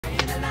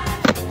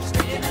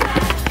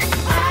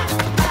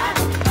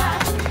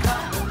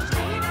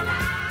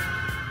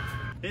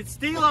It's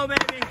steelo,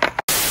 baby.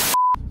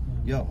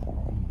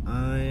 Yo,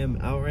 I am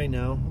out right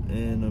now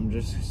and I'm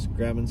just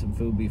grabbing some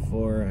food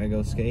before I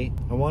go skate.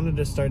 I wanted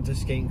to start the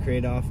skate and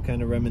crate off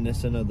kind of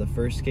reminiscent of the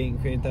first skate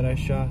and crate that I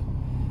shot.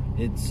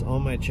 It's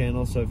on my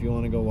channel, so if you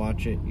want to go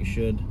watch it, you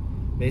should.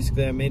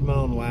 Basically, I made my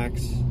own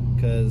wax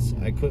because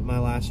I quit my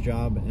last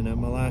job, and at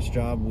my last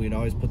job, we'd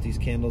always put these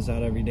candles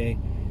out every day,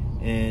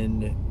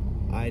 and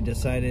I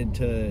decided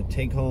to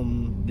take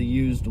home the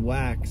used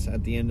wax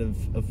at the end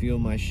of a few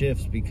of my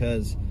shifts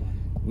because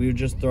we would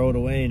just throw it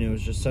away and it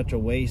was just such a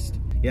waste.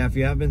 Yeah, if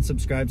you have been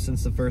subscribed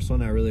since the first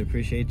one, I really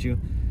appreciate you.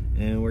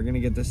 And we're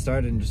gonna get this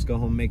started and just go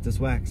home and make this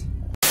wax.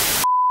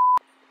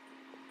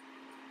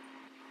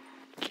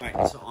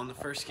 Alright, so on the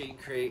first skating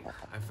crate,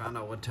 I found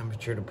out what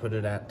temperature to put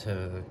it at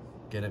to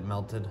get it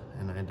melted,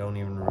 and I don't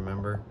even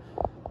remember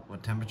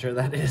what temperature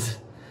that is.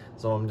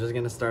 So I'm just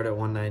gonna start at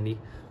 190.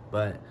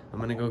 But I'm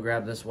gonna go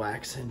grab this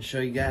wax and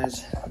show you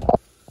guys.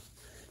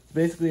 It's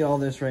basically all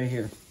this right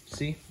here.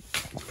 See?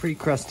 It's pretty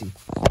crusty.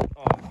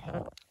 Oh.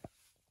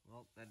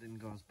 Well, that didn't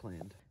go as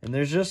planned. And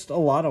there's just a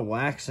lot of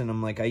wax in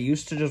them. Like, I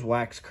used to just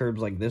wax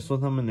curbs like this with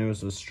them, and there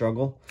was a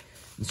struggle.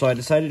 And so I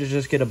decided to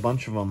just get a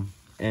bunch of them.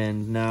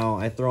 And now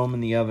I throw them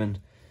in the oven.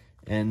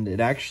 And it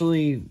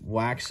actually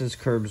waxes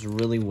curbs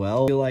really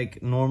well. I feel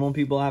like normal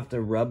people have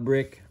to rub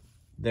brick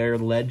their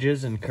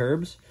ledges and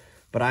curbs,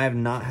 but I have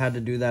not had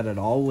to do that at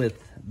all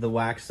with the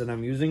wax that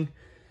I'm using.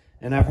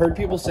 And I've heard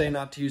people say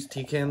not to use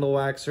tea candle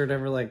wax or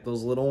whatever, like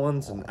those little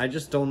ones, and I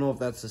just don't know if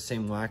that's the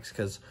same wax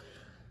because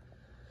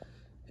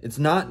it's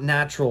not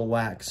natural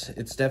wax.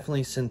 It's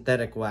definitely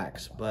synthetic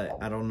wax, but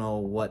I don't know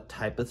what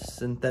type of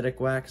synthetic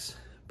wax,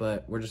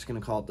 but we're just gonna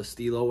call it the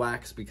steelo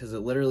wax because it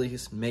literally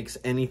makes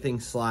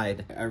anything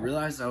slide. I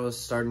realized I was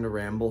starting to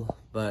ramble,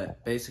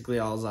 but basically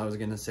all I was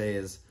gonna say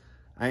is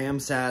I am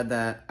sad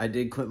that I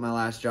did quit my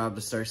last job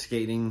to start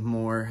skating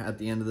more at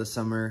the end of the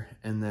summer,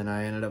 and then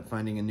I ended up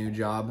finding a new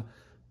job.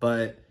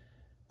 But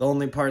the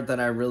only part that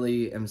I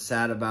really am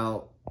sad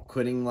about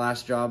quitting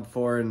last job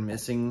for and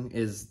missing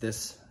is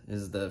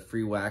the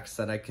free wax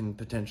that I can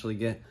potentially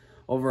get.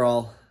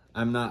 Overall,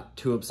 I'm not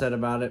too upset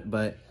about it,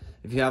 but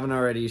if you haven't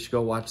already, you should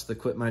go watch the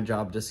Quit My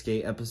Job to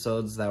Skate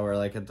episodes that were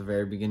like at the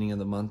very beginning of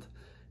the month.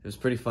 It was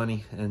pretty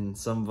funny, and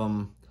some of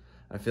them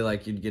I feel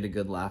like you'd get a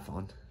good laugh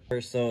on.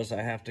 First though is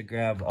I have to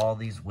grab all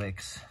these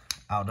wicks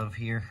out of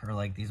here, or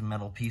like these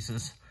metal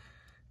pieces,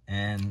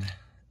 and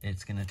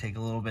it's gonna take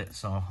a little bit,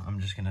 so I'm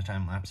just gonna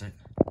time lapse it.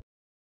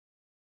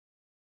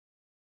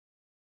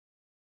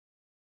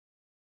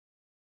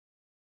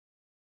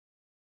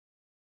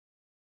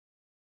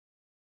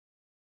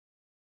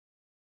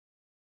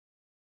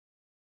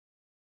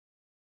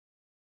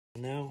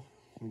 Now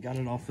we got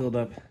it all filled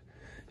up.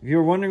 If you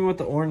were wondering what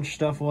the orange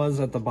stuff was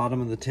at the bottom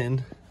of the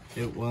tin,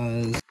 it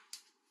was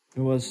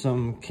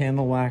some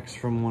candle wax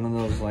from one of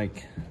those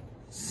like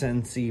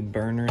Scentsy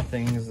burner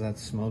things that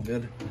smell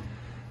good.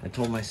 I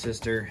told my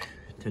sister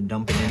to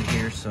dump it in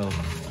here so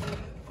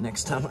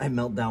next time I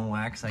melt down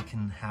wax I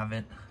can have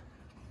it.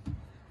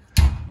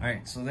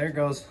 Alright, so there it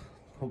goes.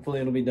 Hopefully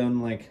it'll be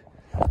done like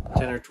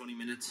 10 or 20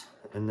 minutes,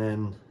 and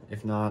then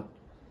if not,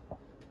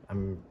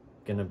 I'm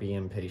gonna be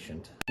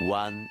impatient.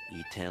 One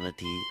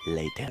eternity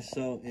later.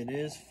 So it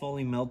is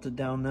fully melted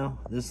down now.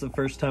 This is the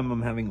first time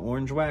I'm having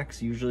orange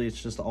wax. Usually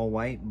it's just all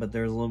white, but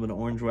there's a little bit of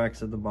orange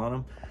wax at the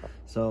bottom.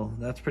 So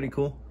that's pretty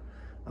cool.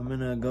 I'm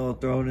gonna go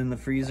throw it in the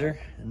freezer,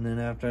 and then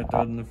after I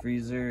throw it in the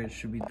freezer, it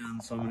should be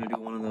done. So I'm gonna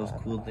do one of those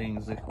cool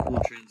things, the cool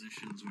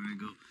transitions where I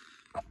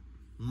go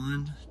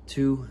 1,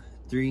 2,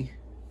 3.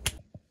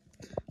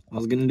 I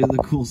was gonna do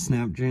the cool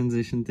snap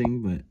transition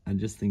thing, but I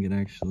just think it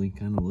actually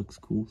kind of looks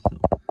cool. So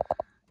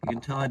you can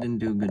tell I didn't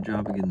do a good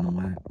job of getting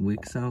the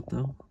wicks out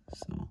though.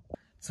 So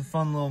it's a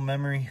fun little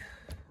memory.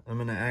 I'm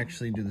gonna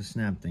actually do the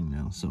snap thing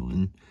now. So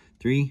in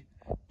 3,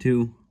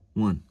 2,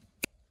 1.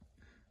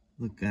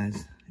 Look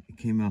guys, it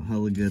came out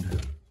hella good.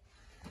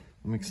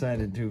 I'm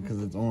excited too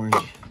because it's orange.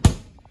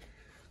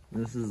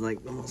 This is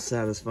like the most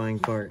satisfying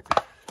part.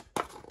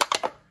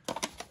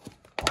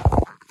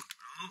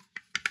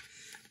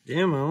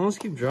 Damn, I almost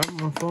keep dropping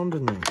my phone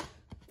tonight.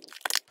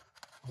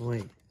 Oh,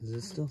 wait, is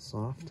it still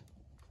soft?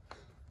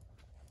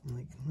 I'm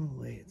like, no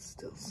way, it's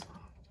still soft.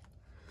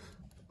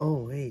 Oh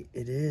wait,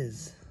 it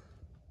is.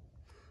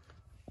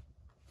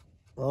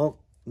 Well,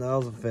 that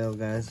was a fail,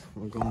 guys.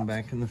 We're going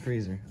back in the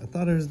freezer. I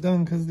thought it was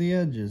done because of the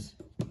edges.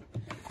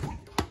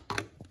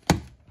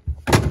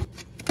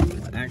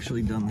 It's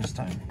actually done this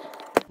time.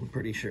 I'm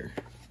pretty sure.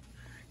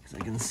 Because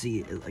I can see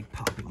it like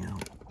popping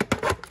out.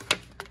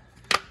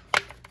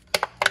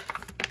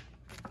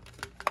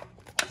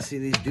 See,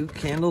 these Duke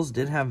candles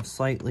did have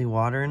slightly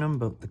water in them,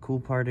 but the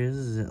cool part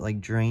is it like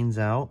drains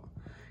out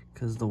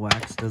because the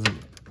wax doesn't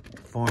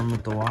form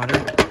with the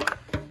water.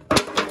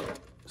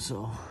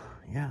 So,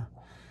 yeah.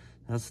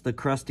 That's the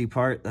crusty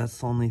part. That's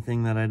the only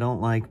thing that I don't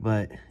like,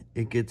 but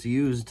it gets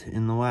used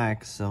in the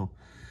wax. So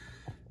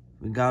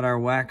we got our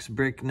wax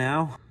brick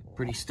now.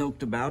 Pretty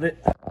stoked about it.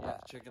 Yeah,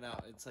 check it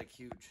out. It's like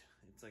huge.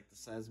 It's like the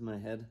size of my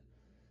head,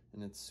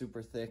 and it's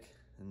super thick,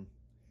 and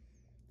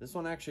This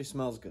one actually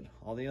smells good.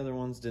 All the other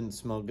ones didn't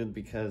smell good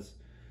because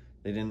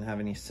they didn't have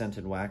any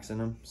scented wax in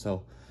them.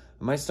 So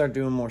I might start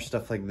doing more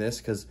stuff like this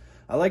because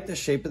I like the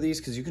shape of these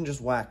because you can just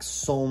wax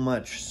so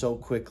much so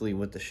quickly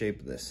with the shape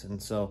of this.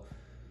 And so,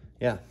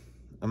 yeah,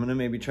 I'm gonna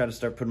maybe try to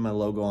start putting my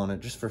logo on it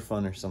just for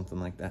fun or something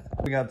like that.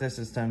 We got this,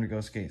 it's time to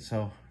go skate.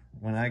 So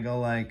when I go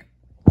like,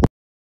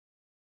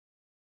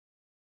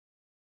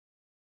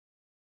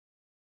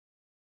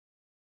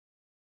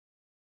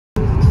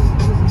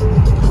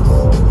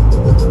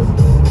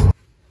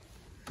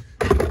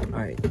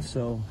 all right,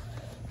 so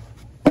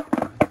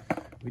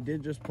we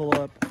did just pull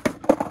up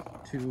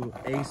to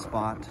a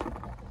spot.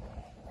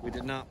 We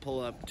did not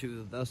pull up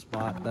to the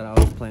spot that I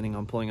was planning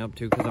on pulling up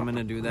to because I'm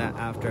gonna do that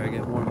after I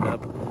get warmed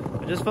up.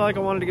 I just felt like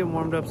I wanted to get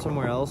warmed up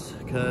somewhere else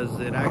because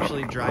it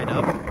actually dried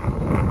up.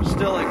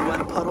 Still like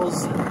wet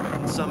puddles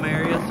in some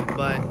areas,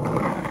 but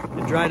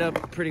it dried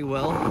up pretty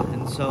well.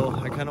 And so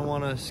I kind of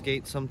want to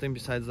skate something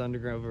besides the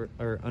undercover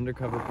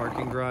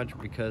parking garage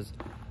because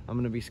I'm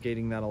gonna be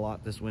skating that a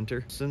lot this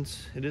winter.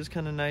 Since it is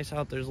kind of nice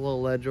out, there's a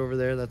little ledge over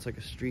there that's like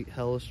a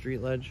hella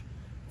street ledge.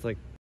 It's like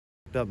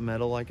up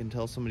metal. I can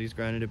tell somebody's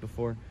grinded it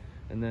before.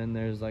 And then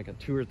there's like a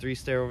 2 or 3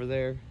 stair over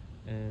there.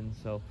 And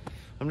so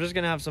I'm just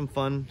gonna have some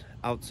fun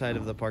outside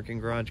of the parking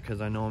garage because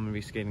I know I'm gonna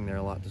be skating there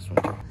a lot this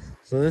winter.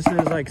 So this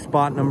is like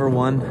spot number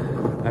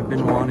 1. I've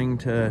been wanting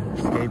to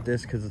skate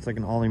this because it's like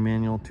an Ollie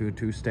manual to a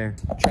 2 stair.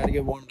 Try to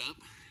get warmed up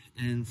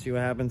and see what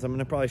happens. I'm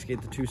gonna probably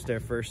skate the 2 stair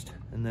first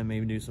and then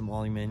maybe do some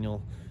Ollie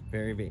manual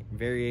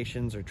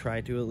variations, or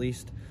try to at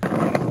least.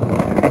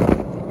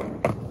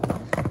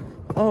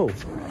 Oh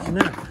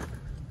snap,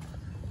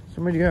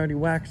 somebody already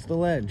waxed the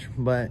ledge,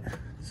 but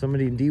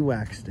somebody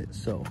de-waxed it,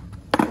 so.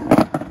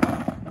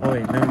 Oh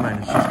wait, never mind,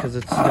 it's just because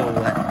it's still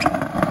wet,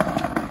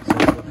 so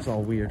it looks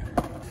all weird.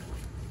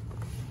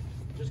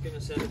 Just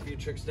gonna set a few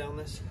tricks down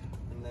this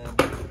and then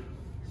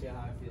see how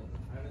I feel.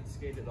 I haven't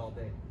skated all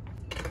day.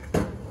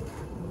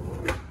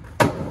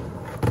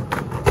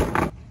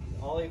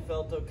 Ollie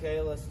felt okay.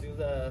 Let's do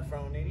the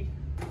front 180.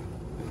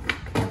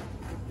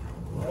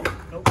 Oh,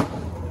 nope,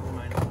 never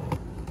mind.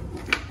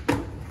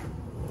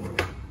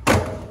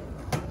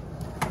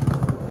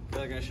 I feel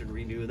like I should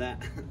redo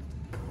that.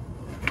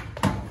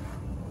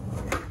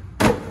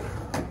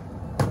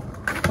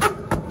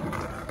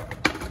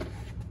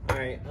 All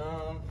right,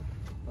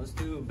 let's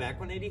do back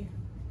 180.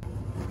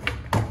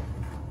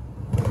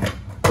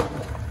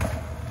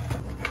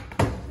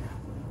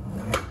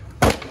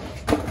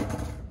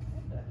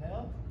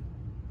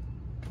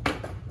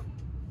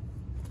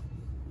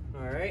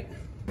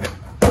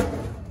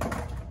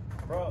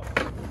 Bro.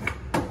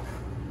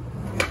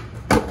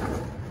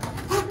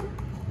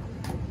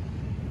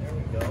 There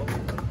we go.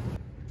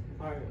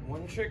 Alright,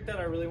 one trick that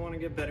I really want to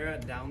get better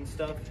at down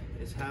stuff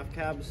is half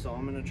cab, so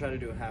I'm going to try to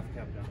do a half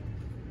cab down.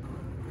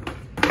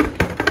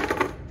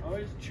 I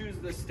always choose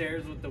the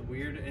stairs with the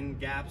weird and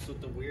gaps with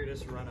the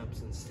weirdest run-ups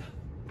and stuff.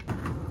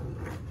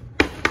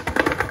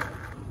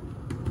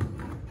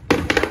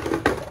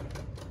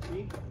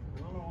 See? I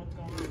don't know what's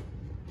going on.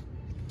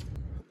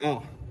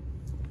 Oh.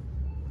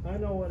 I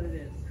know what it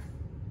is.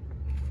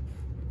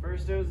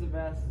 First it was the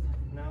vest,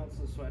 now it's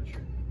the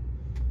sweatshirt.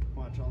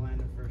 Watch, I'll land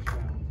it first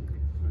round.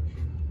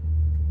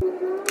 There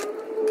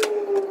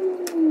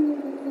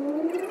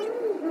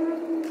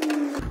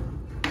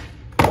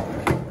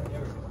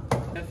we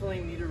go.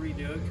 Definitely need to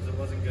redo it because it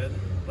wasn't good,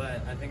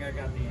 but I think I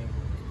got the angle.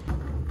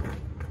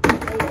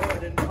 Oh, I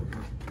didn't.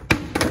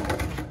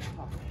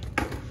 Oh,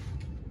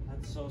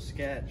 that's so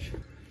sketch.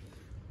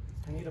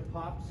 I need a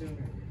pop sooner.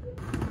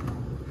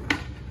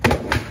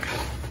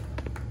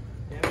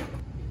 Damn it.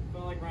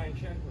 Felt like Ryan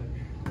Sheckler.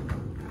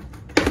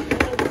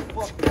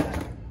 Oh, fuck that.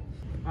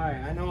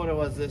 Alright, I know what it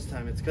was this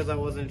time. It's because I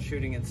wasn't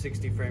shooting at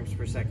 60 frames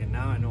per second.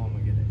 Now I know I'm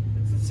gonna get it.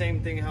 It's the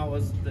same thing how it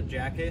was the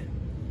jacket,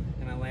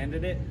 and I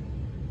landed it.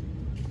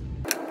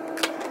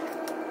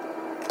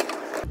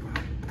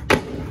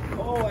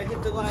 Oh, I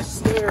hit the last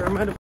stair. I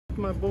might have f***ed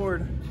my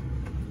board.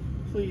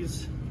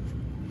 Please.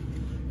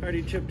 I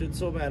already chipped it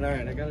so bad.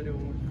 Alright, I gotta do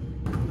one.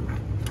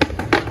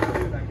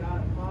 Dude, I got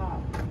it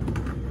pop.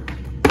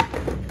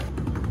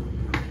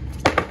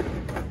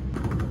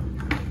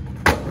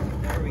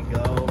 There we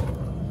go.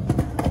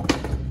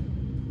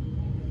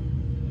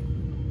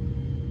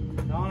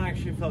 That one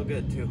actually felt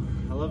good too.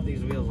 I love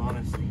these wheels,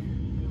 honestly.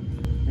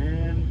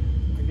 And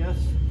I guess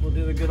we'll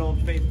do the good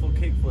old faithful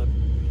kickflip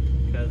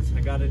because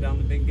I got it down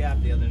the big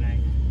gap the other night.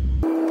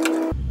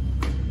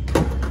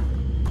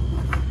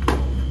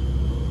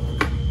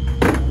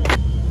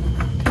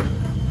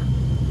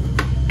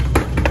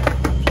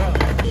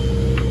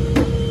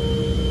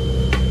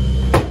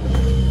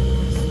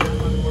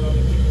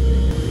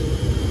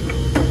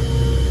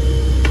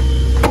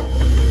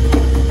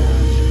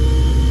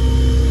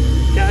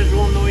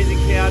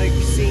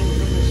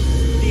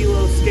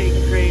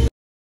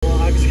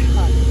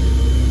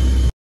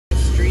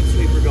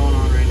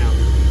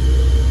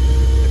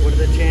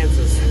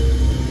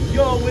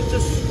 With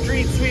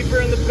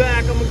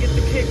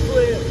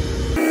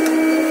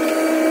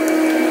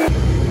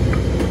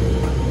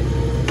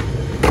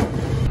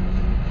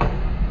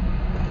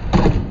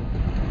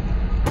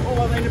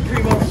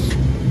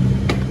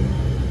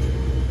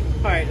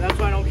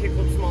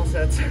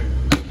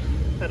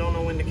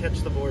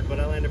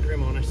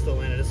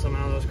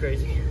somehow. That was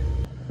crazy.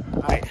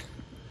 Alright.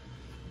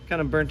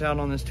 Kind of burnt out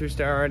on this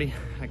 2-stair already.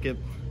 I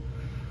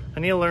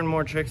need to learn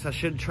more tricks. I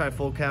should try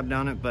full cab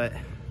down it, but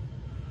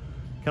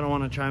kind of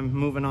want to try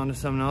moving on to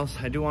something else.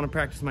 I do want to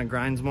practice my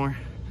grinds more.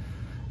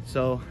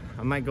 So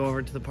I might go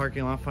over to the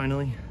parking lot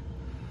finally.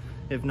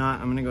 If not,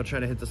 I'm gonna go try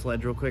to hit this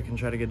ledge real quick and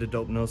try to get a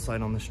dope nose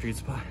slide on the street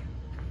spot.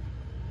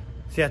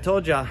 See, I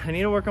told y'all, I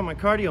need to work on my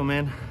cardio,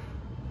 man.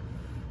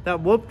 That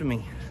whooped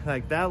me.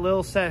 Like, that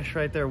little sesh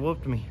right there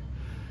whooped me.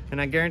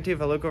 And I guarantee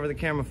if I look over the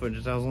camera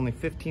footage, that was only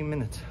 15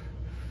 minutes.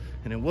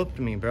 And it whooped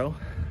me, bro.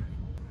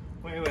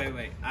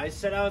 Wait. I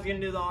said I was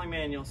gonna do the Ollie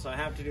manual, so I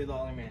have to do the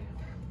Ollie manual.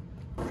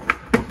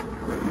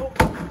 Oh.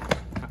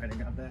 Alright, I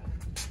got that.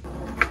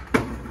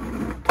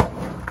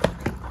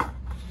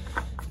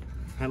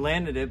 I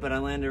landed it, but I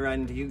landed right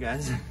into you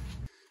guys.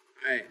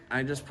 Alright,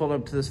 I just pulled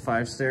up to this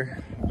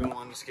 5-stair. I've been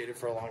wanting to skate it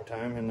for a long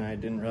time, and I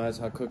didn't realize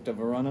how cooked of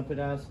a run up it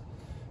has.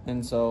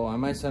 And so I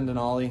might send an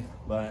Ollie,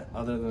 but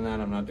other than that,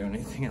 I'm not doing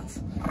anything else.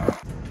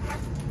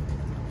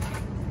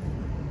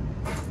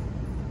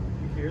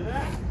 You hear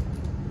that?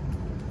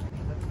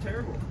 That's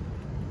terrible.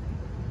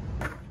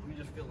 Let me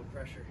just feel the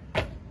pressure.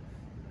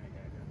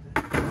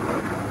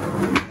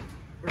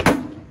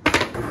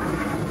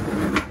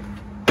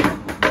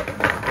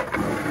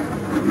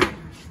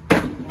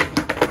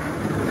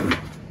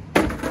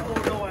 Oh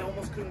no, I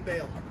almost couldn't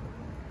bail.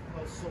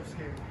 I was so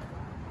scared.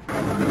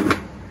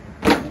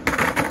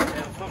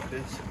 Yeah, fuck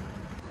this.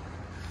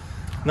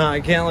 No,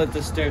 I can't let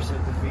this stair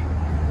set the feet.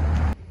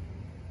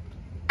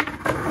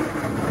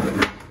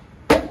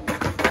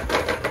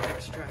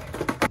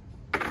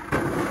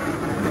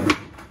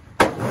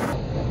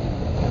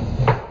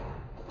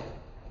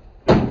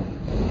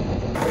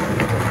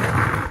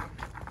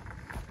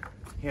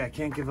 Yeah, I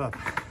can't give up.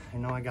 I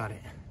know I got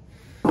it.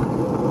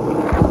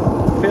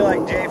 I feel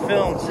like Jay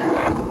Films.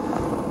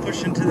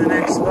 Pushing to the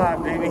next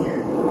spot, baby.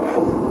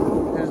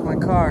 There's my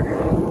car.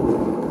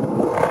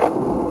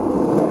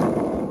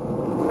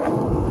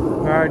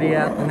 We're already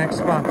at the next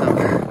spot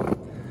though.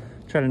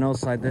 Try to nose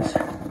slide this.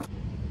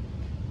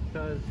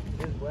 Because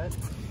it's wet.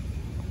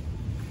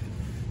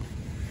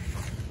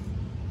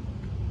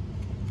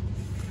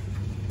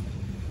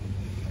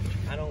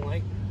 I don't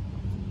like.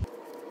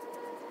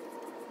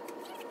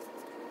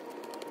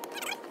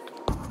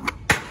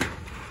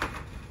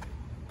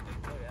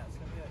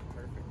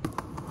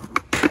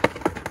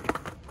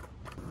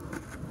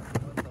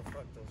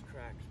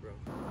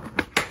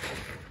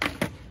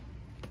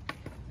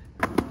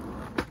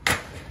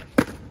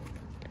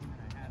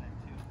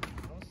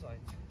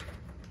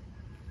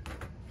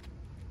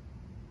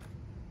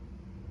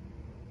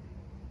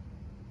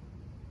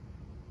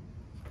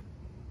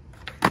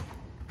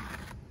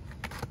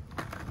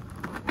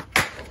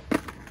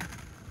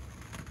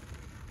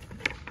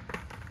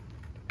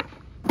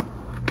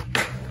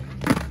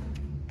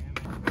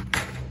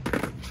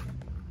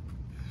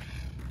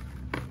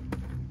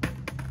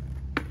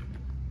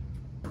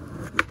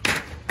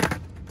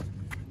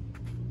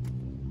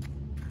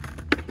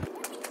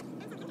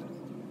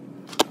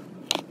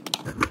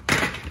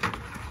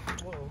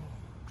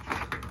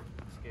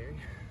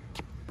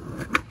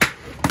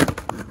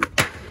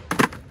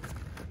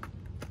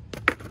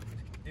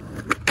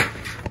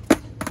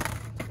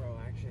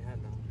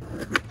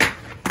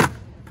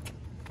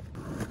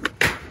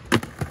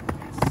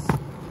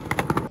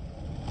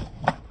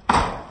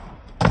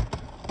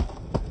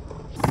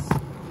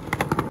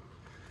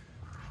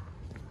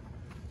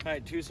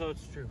 Alright, 2 so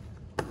it's true.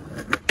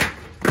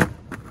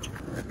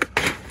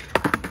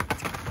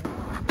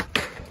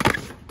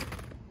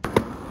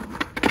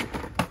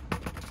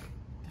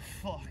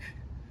 Fuck.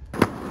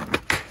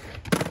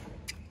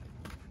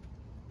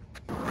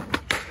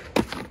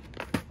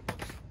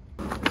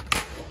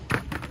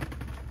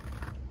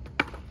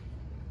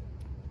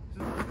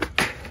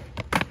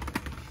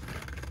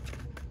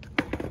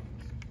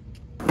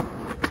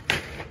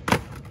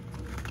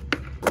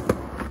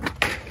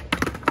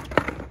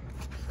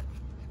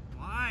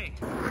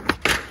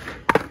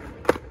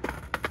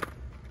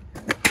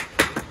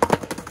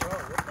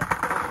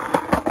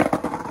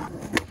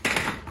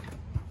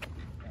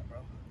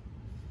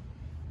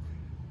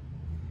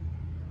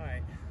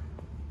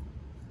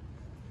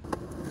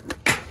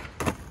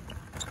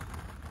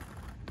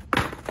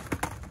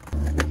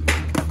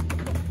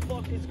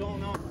 What's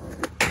going on? I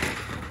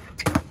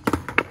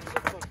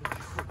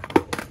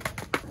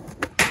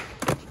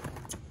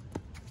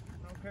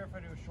don't care if I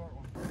do a short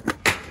one.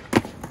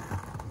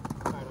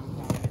 Alright, I'm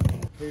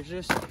fine. There's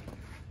just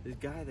this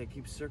guy that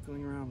keeps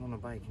circling around on a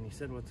bike, and he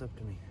said what's up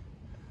to me.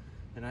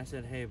 And I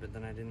said hey, but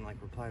then I didn't like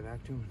reply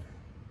back to him.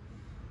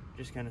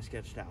 Just kind of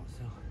sketched out,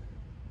 so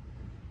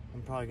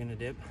I'm probably gonna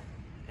dip,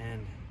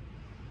 and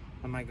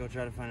I might go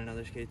try to find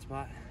another skate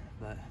spot,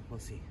 but we'll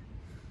see.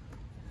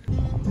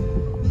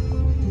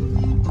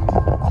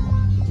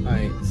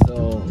 Alright,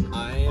 so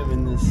I am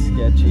in this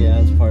sketchy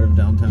ass part of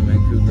downtown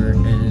Vancouver,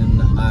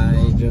 and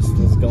I just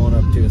was going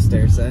up to a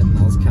stair set, and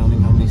I was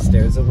counting how many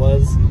stairs it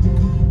was.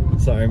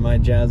 Sorry, my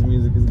jazz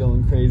music is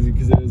going crazy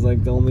because it was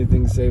like the only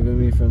thing saving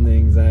me from the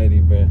anxiety,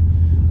 but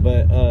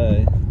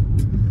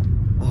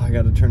I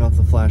gotta turn off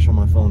the flash on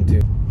my phone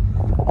too.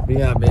 But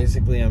yeah,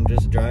 basically I'm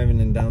just driving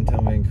in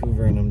downtown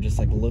Vancouver and I'm just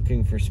like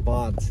looking for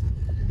spots.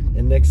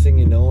 And next thing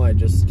you know, I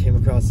just came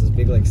across this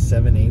big like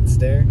 7/8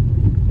 stair.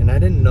 And I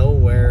didn't know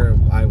where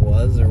I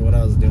was or what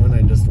I was doing.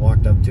 I just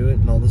walked up to it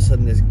and all of a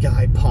sudden this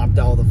guy popped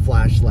out with a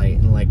flashlight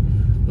and like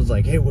was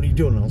like, hey, what are you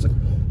doing? And I was like,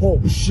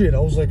 oh shit. I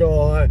was like,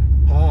 oh,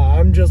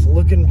 I'm just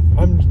looking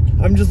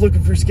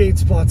for skate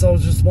spots. I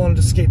was just wanting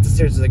to skate the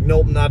stairs. He's like,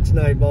 nope, not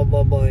tonight, blah,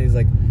 blah, blah. He's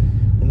like,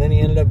 and then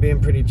he ended up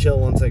being pretty chill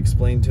once I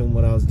explained to him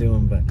what I was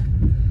doing. But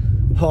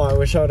oh, I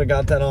wish I would have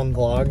got that on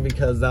vlog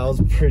because that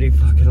was pretty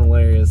fucking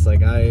hilarious.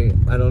 Like I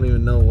don't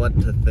even know what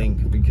to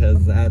think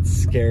because that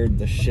scared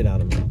the shit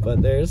out of me.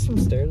 But there's some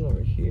stairs over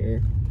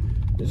here.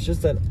 It's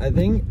just that I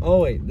think,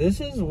 oh wait,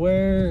 this is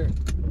where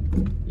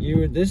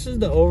this is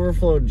the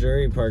overflow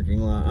jury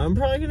parking lot. I'm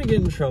probably gonna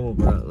get in trouble,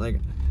 bro.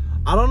 Like,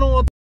 I don't know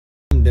what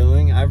I'm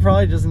doing. I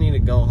probably just need to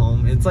go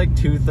home. It's like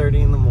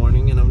 2:30 in the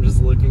morning and I'm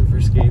just looking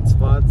for skate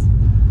spots.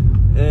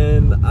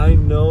 And I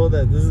know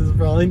that this is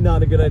probably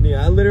not a good idea.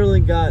 I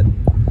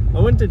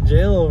went to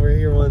jail over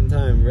here one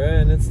time, bro,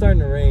 and it's starting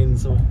to rain,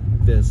 so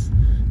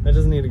I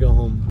just need to go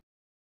home.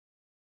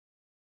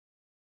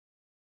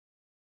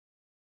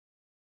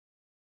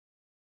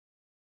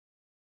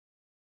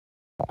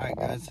 Alright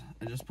guys,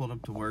 I just pulled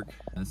up to work.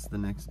 It's the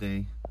next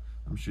day.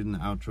 I'm shooting the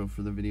outro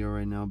for the video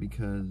right now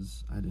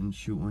because I didn't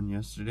shoot one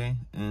yesterday,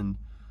 and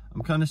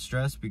I'm kind of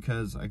stressed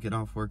because I get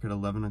off work at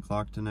 11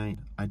 o'clock tonight.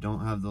 I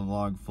don't have the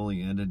vlog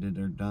fully edited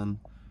or done,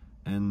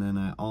 and then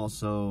I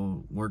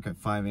also work at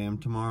 5 a.m.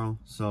 tomorrow,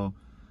 so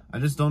I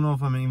just don't know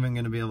if I'm even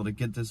going to be able to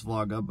get this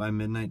vlog up by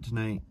midnight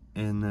tonight,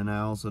 and then I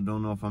also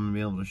don't know if I'm going to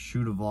be able to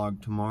shoot a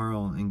vlog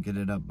tomorrow and get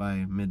it up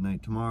by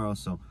midnight tomorrow,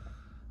 so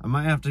I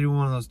might have to do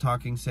one of those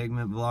talking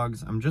segment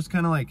vlogs. I'm just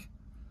kind of like,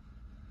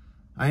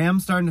 I am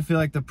starting to feel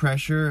like the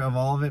pressure of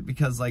all of it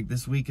because like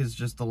this week is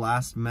just the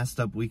last messed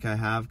up week I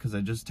have because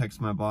I just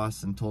texted my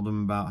boss and told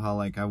him about how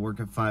like I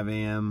work at 5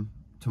 a.m.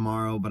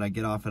 tomorrow but I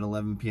get off at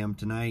 11 p.m.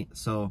 tonight.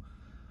 So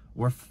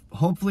we're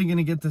hopefully going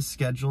to get the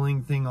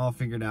scheduling thing all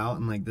figured out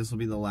and like this will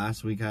be the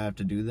last week I have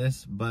to do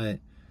this. But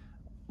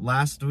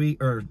last week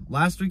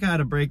I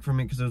had a break from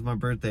it because it was my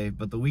birthday,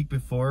 but the week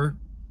before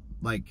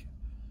like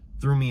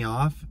threw me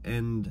off,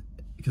 and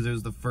because it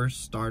was the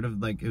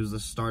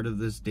start of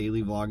this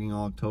daily vlogging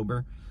all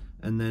October,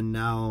 and then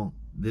now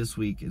this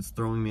week it's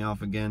throwing me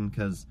off again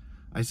because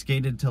I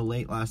skated till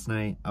late last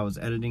night. I was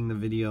editing the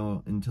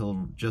video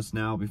until just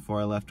now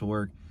before I left to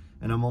work,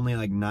 and I'm only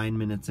like 9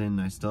 minutes in.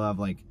 I still have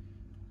like,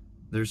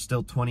 there's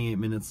still 28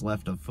 minutes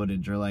left of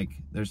footage, or like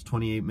there's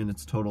 28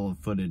 minutes total of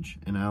footage,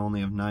 and I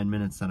only have 9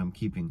 minutes that I'm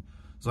keeping.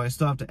 So I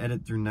still have to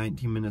edit through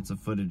 19 minutes of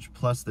footage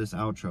plus this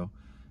outro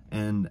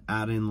and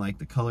add in like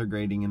the color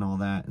grading and all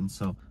that. And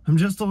so I'm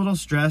just a little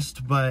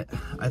stressed, but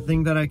I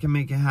think that I can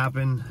make it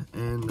happen,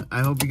 and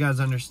I hope you guys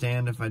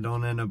understand if I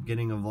don't end up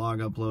getting a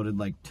vlog uploaded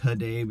like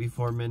today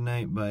before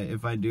midnight. But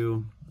if I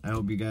do, I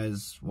hope you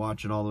guys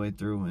watch it all the way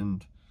through,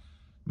 and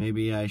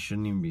maybe I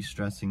shouldn't even be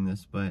stressing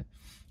this, but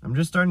I'm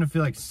just starting to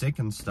feel like sick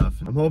and stuff.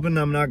 I'm hoping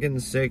I'm not getting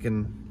sick,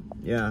 and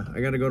yeah,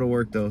 I gotta go to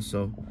work though,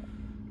 so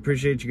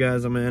appreciate you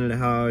guys. I'm gonna end it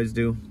how I always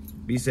do.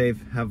 Be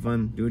safe, have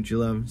fun, do what you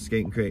love,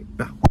 skate and create.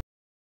 Bow.